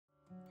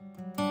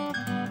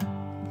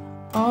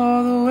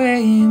all the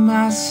way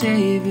my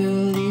Savior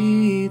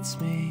leads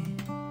me.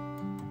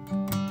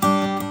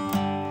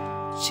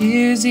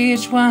 Cheers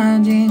each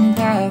winding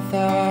path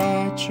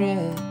I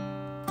tread,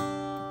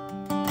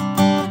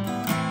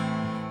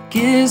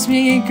 gives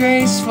me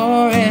grace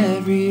for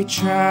every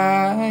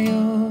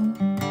trial,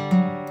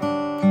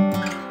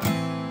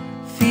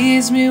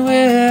 feeds me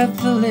with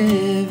the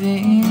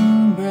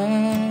living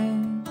bread.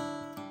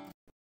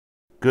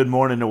 Good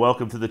morning and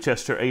welcome to the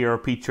Chester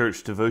ARP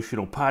Church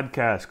Devotional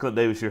Podcast. Clint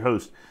Davis, your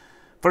host.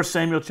 1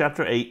 Samuel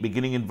chapter 8,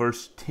 beginning in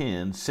verse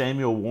 10,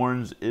 Samuel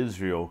warns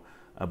Israel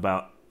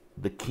about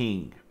the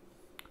king.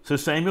 So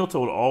Samuel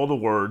told all the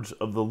words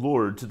of the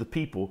Lord to the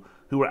people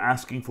who were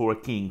asking for a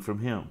king from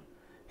him.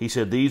 He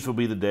said, "These will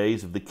be the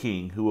days of the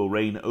king who will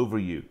reign over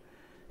you.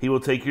 He will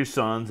take your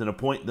sons and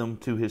appoint them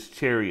to his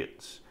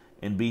chariots,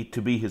 and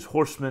to be his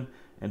horsemen,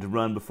 and to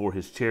run before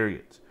his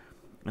chariots.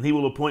 And he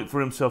will appoint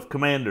for himself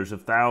commanders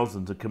of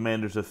thousands and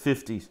commanders of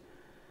 50s,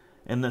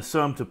 and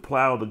some to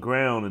plow the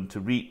ground and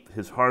to reap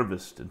his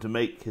harvest, and to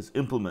make his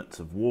implements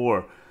of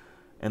war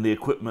and the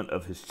equipment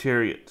of his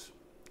chariots.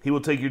 He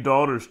will take your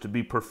daughters to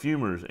be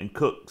perfumers and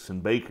cooks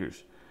and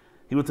bakers.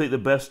 He will take the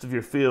best of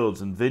your fields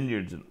and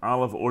vineyards and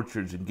olive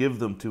orchards and give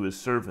them to his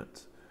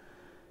servants.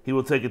 He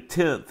will take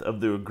 1/10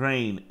 of their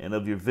grain and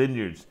of your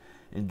vineyards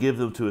and give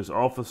them to his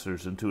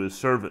officers and to his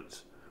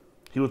servants.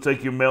 He will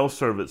take your male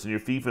servants and your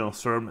female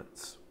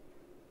servants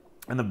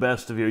and the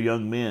best of your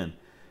young men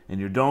and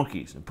your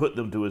donkeys and put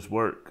them to his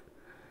work.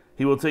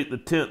 He will take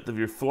 1/10 of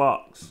your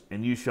flocks,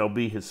 and you shall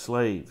be his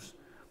slaves.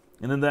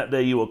 And in that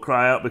day you will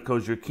cry out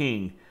because your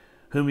king,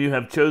 whom you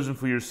have chosen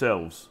for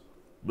yourselves,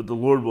 but the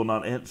Lord will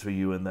not answer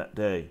you in that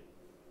day."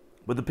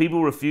 But the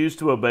people refused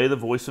to obey the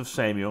voice of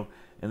Samuel,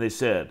 and they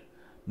said,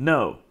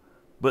 "No,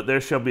 but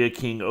there shall be a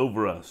king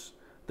over us,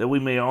 that we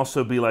may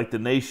also be like the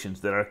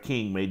nations, that our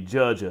king may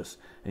judge us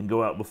and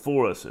go out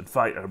before us and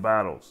fight our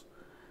battles."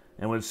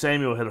 And when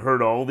Samuel had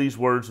heard all these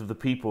words of the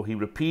people, he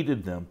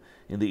repeated them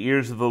in the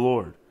ears of the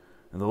Lord.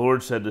 And the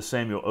Lord said to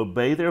Samuel,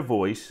 "Obey their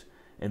voice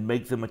and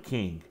make them a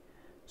king."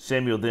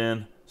 Samuel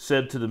then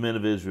said to the men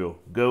of Israel,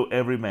 "Go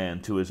every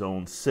man to his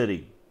own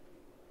city."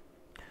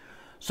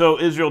 So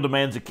Israel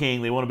demands a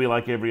king. They want to be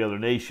like every other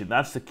nation.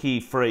 That's the key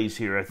phrase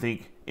here, I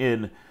think,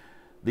 in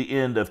the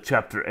end of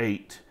chapter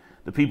 8.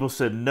 The people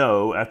said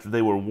no after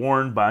they were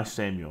warned by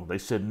Samuel. They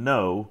said,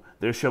 "No,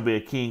 there shall be a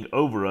king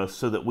over us,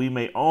 so that we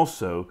may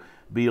also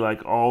be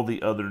like all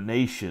the other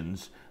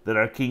nations, that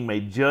our king may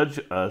judge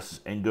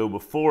us and go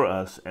before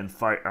us and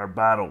fight our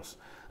battles."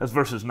 That's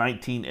verses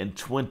 19 and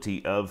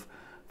 20 of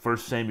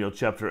 1 Samuel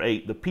chapter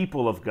 8. The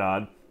people of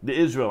God, the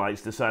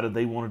Israelites, decided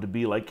they wanted to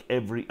be like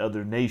every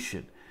other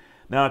nation.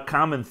 Now, a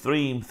common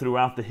theme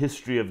throughout the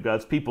history of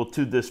God's people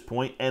to this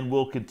point, and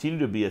will continue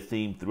to be a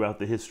theme throughout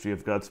the history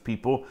of God's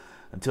people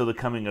until the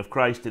coming of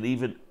Christ, and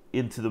even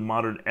into the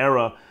modern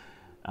era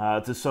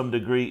to some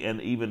degree,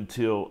 and even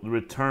till the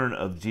return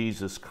of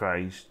Jesus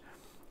Christ,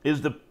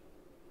 is the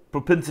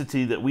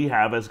propensity that we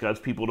have as God's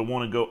people to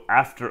want to go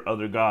after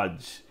other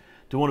gods,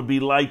 to want to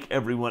be like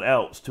everyone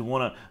else, to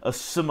want to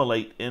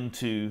assimilate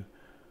into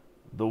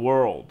the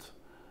world,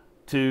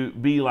 to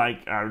be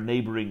like our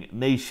neighboring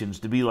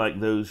nations, to be like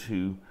those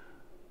who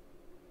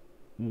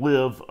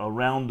live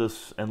around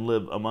us and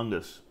live among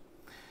us.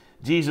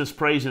 Jesus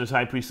prays in his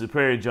high priestly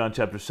prayer in John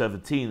chapter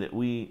 17 that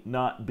we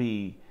not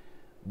be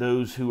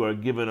those who are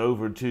given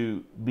over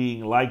to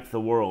being like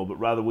the world, but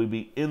rather we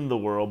be in the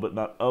world, but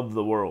not of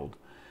the world.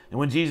 And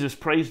when Jesus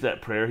prays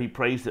that prayer, he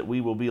prays that we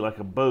will be like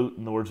a boat,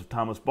 in the words of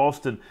Thomas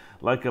Boston,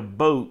 like a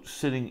boat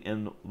sitting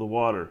in the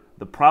water.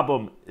 The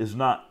problem is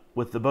not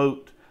with the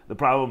boat. The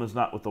problem is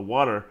not with the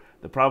water.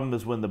 The problem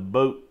is when the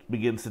boat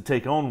begins to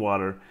take on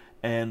water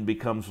and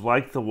becomes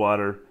like the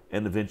water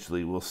and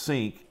eventually will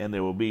sink, and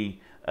there will be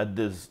a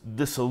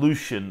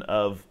dissolution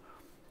of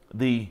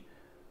the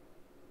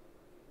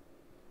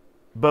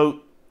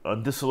boat, a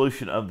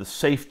dissolution of the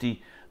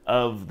safety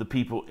of the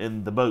people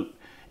in the boat.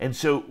 And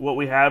so what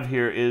we have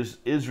here is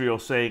Israel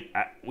saying,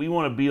 we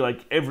want to be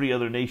like every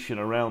other nation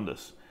around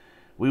us.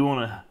 We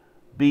want to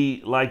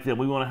be like them.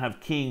 We want to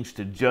have kings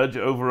to judge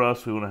over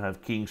us. We want to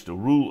have kings to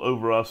rule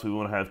over us. We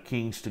want to have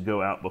kings to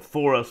go out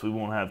before us. We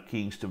want to have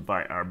kings to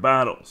fight our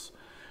battles.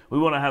 We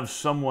want to have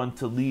someone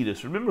to lead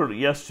us. Remember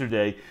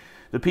yesterday,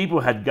 the people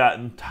had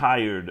gotten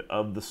tired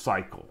of the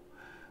cycle.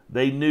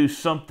 They knew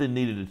something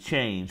needed to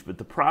change, but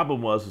the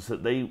problem was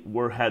that they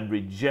had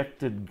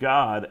rejected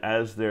God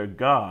as their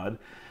God.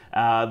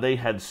 They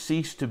had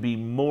ceased to be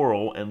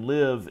moral and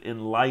live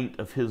in light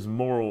of his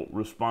moral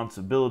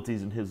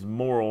responsibilities and his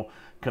moral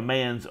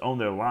commands on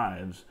their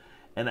lives.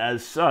 And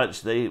as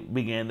such, they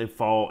began to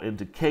fall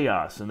into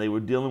chaos, and they were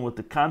dealing with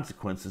the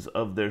consequences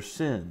of their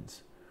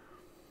sins.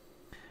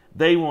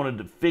 They wanted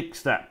to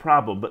fix that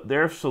problem, but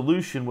their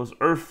solution was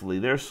earthly.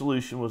 Their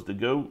solution was to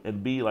go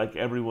and be like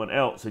everyone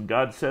else. And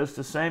God says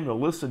to Samuel,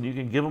 listen, you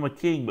can give them a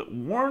king, but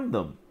warn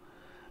them.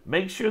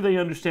 Make sure they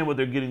understand what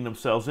they're getting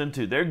themselves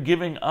into. They're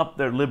giving up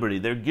their liberty.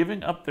 They're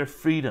giving up their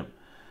freedom.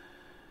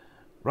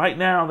 Right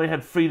now, they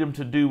had freedom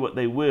to do what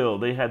they will.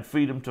 They had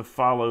freedom to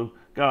follow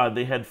God.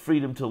 They had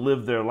freedom to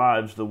live their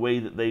lives the way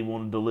that they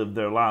wanted to live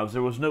their lives.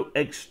 There was no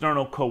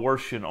external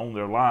coercion on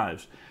their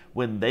lives.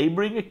 When they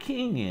bring a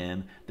king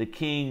in, the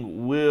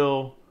king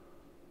will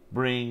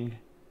bring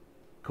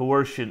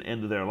coercion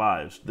into their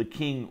lives. The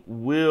king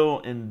will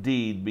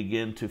indeed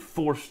begin to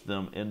force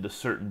them into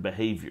certain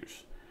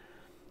behaviors.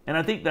 And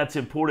I think that's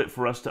important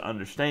for us to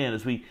understand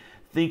as we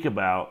think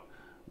about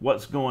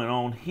what's going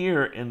on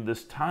here in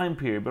this time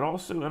period, but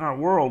also in our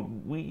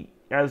world. We,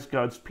 as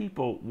God's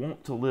people,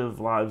 want to live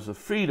lives of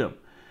freedom.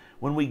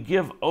 When we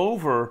give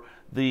over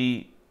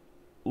the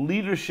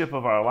leadership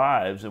of our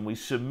lives and we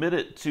submit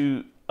it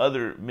to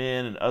other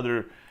men and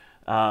other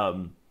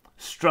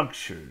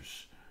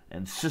structures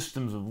and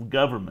systems of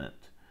government,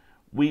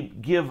 we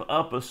give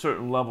up a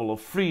certain level of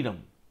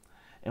freedom.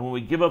 And when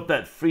we give up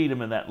that freedom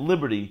and that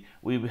liberty,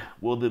 we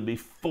will then be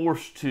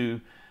forced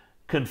to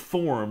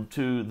conform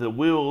to the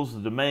wills,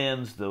 the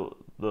demands, the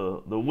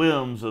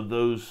whims of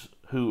those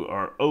who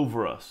are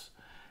over us.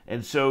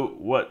 And so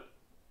what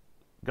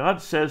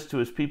God says to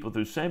his people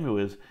through Samuel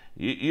is,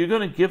 you're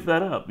going to give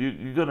that up.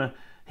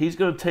 He's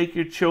going to take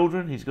your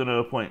children. He's going to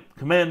appoint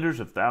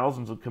commanders of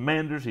thousands of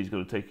commanders. He's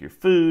going to take your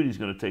food. He's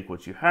going to take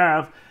what you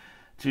have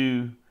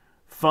to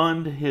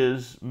fund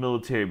his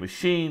military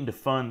machine, to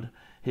fund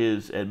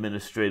his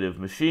administrative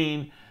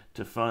machine,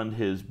 to fund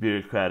his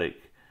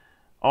bureaucratic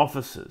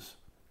offices.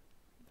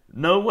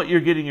 Know what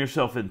you're getting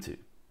yourself into.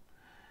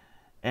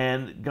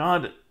 And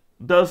God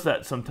does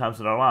that sometimes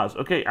in our lives.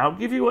 Okay, I'll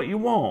give you what you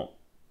want.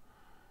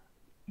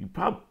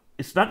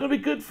 It's not going to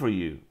be good for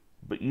you,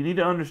 but you need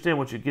to understand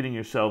what you're getting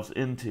yourselves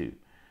into.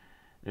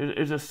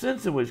 There's a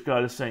sense in which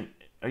God is saying,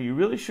 are you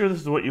really sure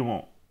this is what you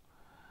want?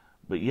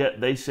 But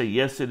yet they say,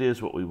 yes, it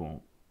is what we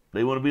want.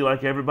 They want to be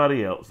like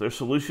everybody else. Their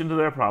solution to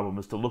their problem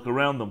is to look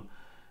around them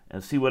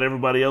and see what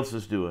everybody else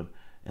is doing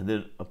and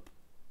then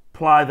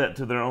apply that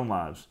to their own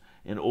lives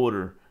in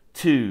order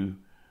to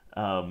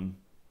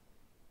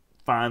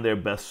find their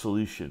best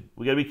solution.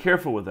 We got to be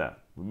careful with that.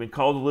 We've been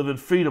called to live in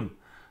freedom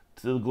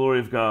to the glory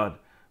of God.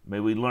 May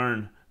we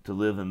learn to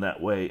live in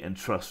that way and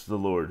trust the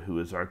Lord, who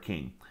is our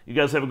King. You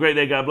guys have a great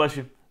day. God bless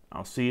you.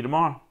 I'll see you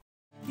tomorrow.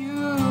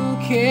 You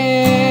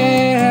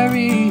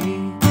carry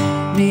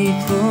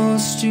me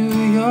close to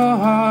your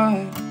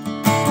heart,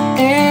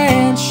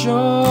 and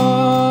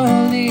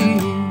surely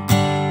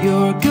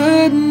your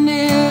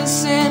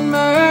goodness and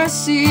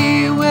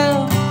mercy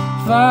will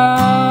find